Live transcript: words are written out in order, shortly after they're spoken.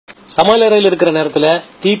சமையலறையில் இருக்கிற நேரத்துல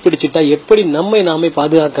தீ பிடிச்சிட்டா எப்படி நம்மை நாமே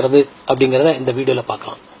பாதுகாக்கிறது அப்படிங்கறத இந்த வீடியோல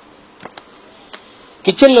பார்க்கலாம்.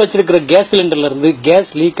 கிச்சன்ல வச்சிருக்கிற கேஸ் சிலிண்டர்ல இருந்து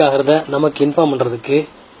கேஸ் லீக் ஆகிறத நமக்கு இன்ஃபார்ம் பண்றதுக்கு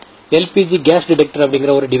எல்பிஜி கேஸ் டிடெக்டர்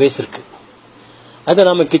அப்படிங்கிற ஒரு டிவைஸ் இருக்கு. அதை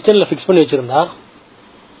நாம கிச்சன்ல பிக்ஸ் பண்ணி வச்சிருந்தா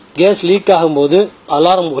கேஸ் லீக் ஆகும்போது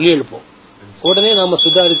அலாரம் ஒலி எழுப்போம். உடனே நாம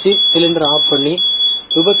சுதாரிச்சு சிலிண்டர் ஆஃப் பண்ணி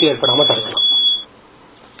விபத்து ஏற்படாம தடுக்கலாம்.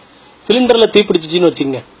 சிலிண்டர்ல தீ பிடிச்சிச்சின்னு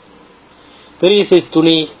வச்சுங்க, பெரிய சைஸ்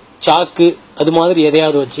துணி, சாக்கு அது மாதிரி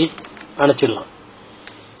எதையாவது வச்சு அணைச்சிடலாம்.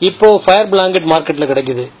 இப்போ ஃபயர் பிளாங்கெட் மார்க்கெட்ல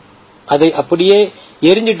கிடைக்குது. அதை அப்படியே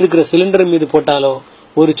எரிஞ்சிட்டு இருக்கிற சிலிண்டர் மீது போட்டாலோ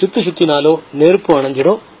ஒரு சுத்தினாலோ நெருப்பு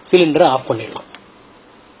அணைஞ்சிடும், சிலிண்டரை ஆஃப் பண்ணிடலாம்.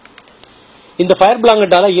 இந்த ஃபயர்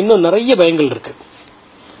பிளாங்கெட்டால இன்னும் நிறைய பயன்கள் இருக்கு.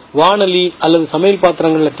 வானலி அல்லது சமையல்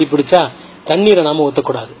பாத்திரங்கள்ல தீ பிடிச்சா தண்ணீரை நாம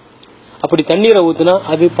ஊற்றக்கூடாது. அப்படி தண்ணீரை ஊத்துனா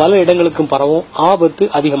அது பல இடங்களுக்கும் பரவும், ஆபத்து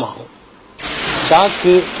அதிகமாகும்.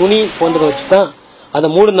 சாக்கு, துணி போன்றதை வச்சுதான் அதை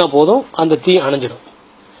மூடுனா போதும், அந்த தீ அணைஞ்சிடும்.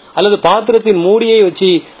 அல்லது பாத்திரத்தின் மூடியை வச்சு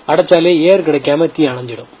அடைச்சாலே ஏர் கிடைக்காம தீ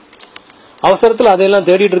அணைஞ்சிடும். அவசரத்தில் அதையெல்லாம்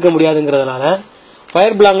தேடிட்டு இருக்க முடியாதுங்கிறதுனால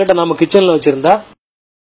ஃபயர் பிளாங்கெட்டை நம்ம கிச்சன்ல வச்சிருந்தா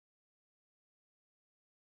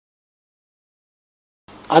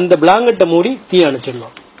அந்த பிளாங்கெட்டை மூடி தீ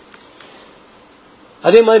அணைச்சிடலாம்.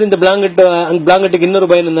 அதே மாதிரி இந்த பிளாங்கெட்டுக்கு இன்னொரு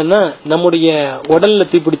பயன் என்னன்னா, நம்முடைய உடல்ல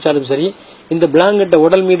தீ பிடிச்சாலும் சரி, இந்த பிளாங்கெட்டை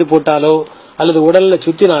உடல் மீது போட்டாலோ அல்லது உடல்ல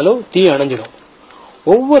சுத்தினாலோ தீ அணைஞ்சிடும்.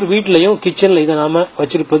 ஒவ்வொரு வீட்லயும் கிச்சன்ல இதை நாம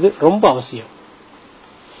வச்சிருப்பது ரொம்ப அவசியம்.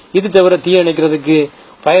 இது தவிர தீ அணைக்கிறதுக்கு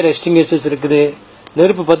ஃபயர் எக்ஸ்டிங்விஷர்ஸ் இருக்குது.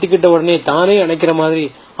 நெருப்பு பத்திக்கிட்ட உடனே தானே அணைக்கிற மாதிரி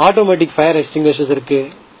ஆட்டோமேட்டிக் ஃபயர் எக்ஸ்டிங்விஷர்ஸ் இருக்கு.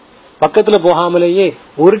 பக்கத்துல போகாமலேயே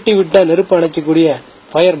உருட்டி விட்டா நெருப்பு அணைக்கக்கூடிய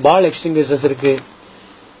ஃபயர் பால் எக்ஸ்டிங்விஷர்ஸ் இருக்கு.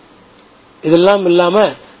 இதெல்லாம் இல்லாம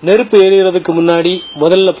நெருப்பு எரியறதுக்கு முன்னாடி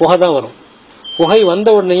முதல்ல புகை தான் வரும். புகை வந்த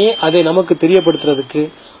உடனேயே அதை நமக்கு தெரியப்படுத்துறதுக்கு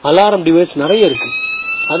அலாரம் டிவைஸ் நிறைய இருக்கு.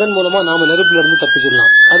 அதன் மூலமா நாம நெருப்புல இருந்து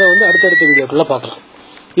தப்பிச்சிடலாம். அதை அடுத்தடுத்த வீடியோக்குள்ள பார்க்கலாம்.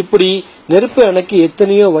 இப்படி நெருப்பு அணைக்க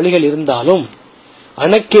எத்தனையோ வழிகள் இருந்தாலும்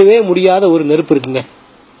அணைக்கவே முடியாத ஒரு நெருப்பு இருக்குங்க,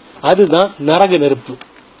 அதுதான் நரக நெருப்பு.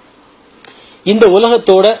 இந்த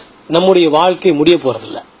உலகத்தோட நம்முடைய வாழ்க்கை முடிய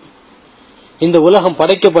போறதில்ல. இந்த உலகம்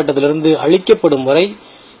படைக்கப்பட்டதிலிருந்து அழிக்கப்படும் வரை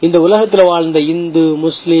இந்த உலகத்தில் வாழ்ந்த இந்து,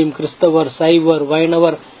 முஸ்லீம், கிறிஸ்தவர், சைவர்,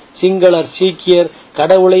 வைணவர், சிங்களர், சீக்கியர்,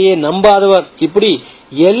 கடவுளையே நம்பாதவர், இப்படி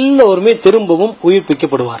எல்லோருமே திரும்பவும்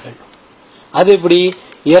உயிர்ப்பிக்கப்படுவார்கள். அது எப்படி?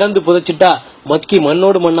 இறந்து புதைச்சிட்டா மக்கி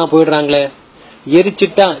மண்ணோடு மண்ணா போயிடுறாங்களே,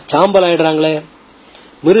 எரிச்சிட்டா சாம்பல் ஆயிடுறாங்களே,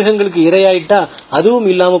 மிருகங்களுக்கு இரையாயிட்டா அதுவும்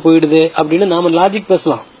இல்லாம போயிடுது அப்படின்னு நாம லாஜிக்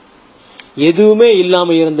பேசலாம். எதுவுமே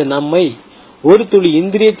இல்லாம இருந்த நம்மை ஒரு துளி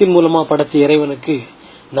இந்திரியத்தின் மூலமா படைச்ச இறைவனுக்கு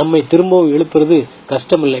நம்மை திரும்பவும் எழுப்புறது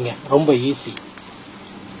கஷ்டம் இல்லைங்க, ரொம்ப ஈஸி.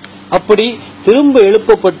 அப்படி திரும்ப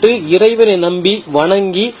எழுப்பப்பட்டு இறைவனை நம்பி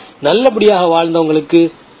வணங்கி நல்லபடியாக வாழ்ந்தவங்களுக்கு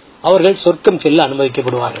அவர்கள் சொர்க்கம் செல்ல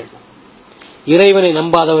அனுமதிக்கப்படுவார்கள். இறைவனை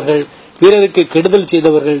நம்பாதவர்கள், பிறருக்கு கெடுதல்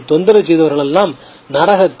செய்தவர்கள், தொந்தரவு செய்தவர்கள் எல்லாம்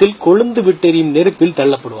நரகத்தில் கொழுந்து விட்டெறியும் நெருப்பில்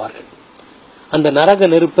தள்ளப்படுவார்கள். அந்த நரக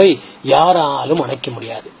நெருப்பை யாராலும் அணைக்க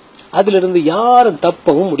முடியாது, அதிலிருந்து யாரும்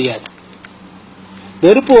தப்பவும் முடியாது.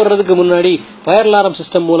 நெருப்பு வர்றதுக்கு முன்னாடி ஃபயர் அலாரம்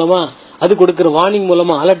சிஸ்டம் மூலமா அது கொடுக்கிற வார்னிங்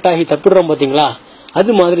மூலமா அலர்ட் ஆகி தப்பிடுறோம் பாத்தீங்களா,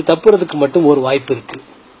 அது மாதிரி தப்புறதுக்கு மட்டும் ஒரு வாய்ப்பு இருக்கு.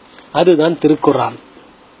 அதுதான் திருக்குர்ஆன்.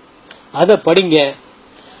 அத படிங்க.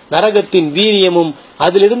 நரகத்தின் வீரியமும்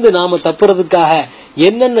அதிலிருந்து நாம தப்புறதுக்காக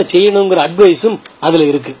என்னென்ன செய்யணுங்கிற அட்வைஸும் அதுல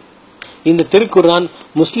இருக்கு. இந்த திருக்குர்ஆன்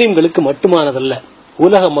முஸ்லிம்களுக்கு மட்டுமானதல்ல,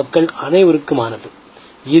 உலக மக்கள் அனைவருக்குமானது.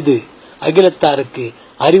 இது அகிலத்தாருக்கு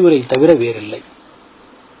அறிவுரை தவிர வேறில்லை.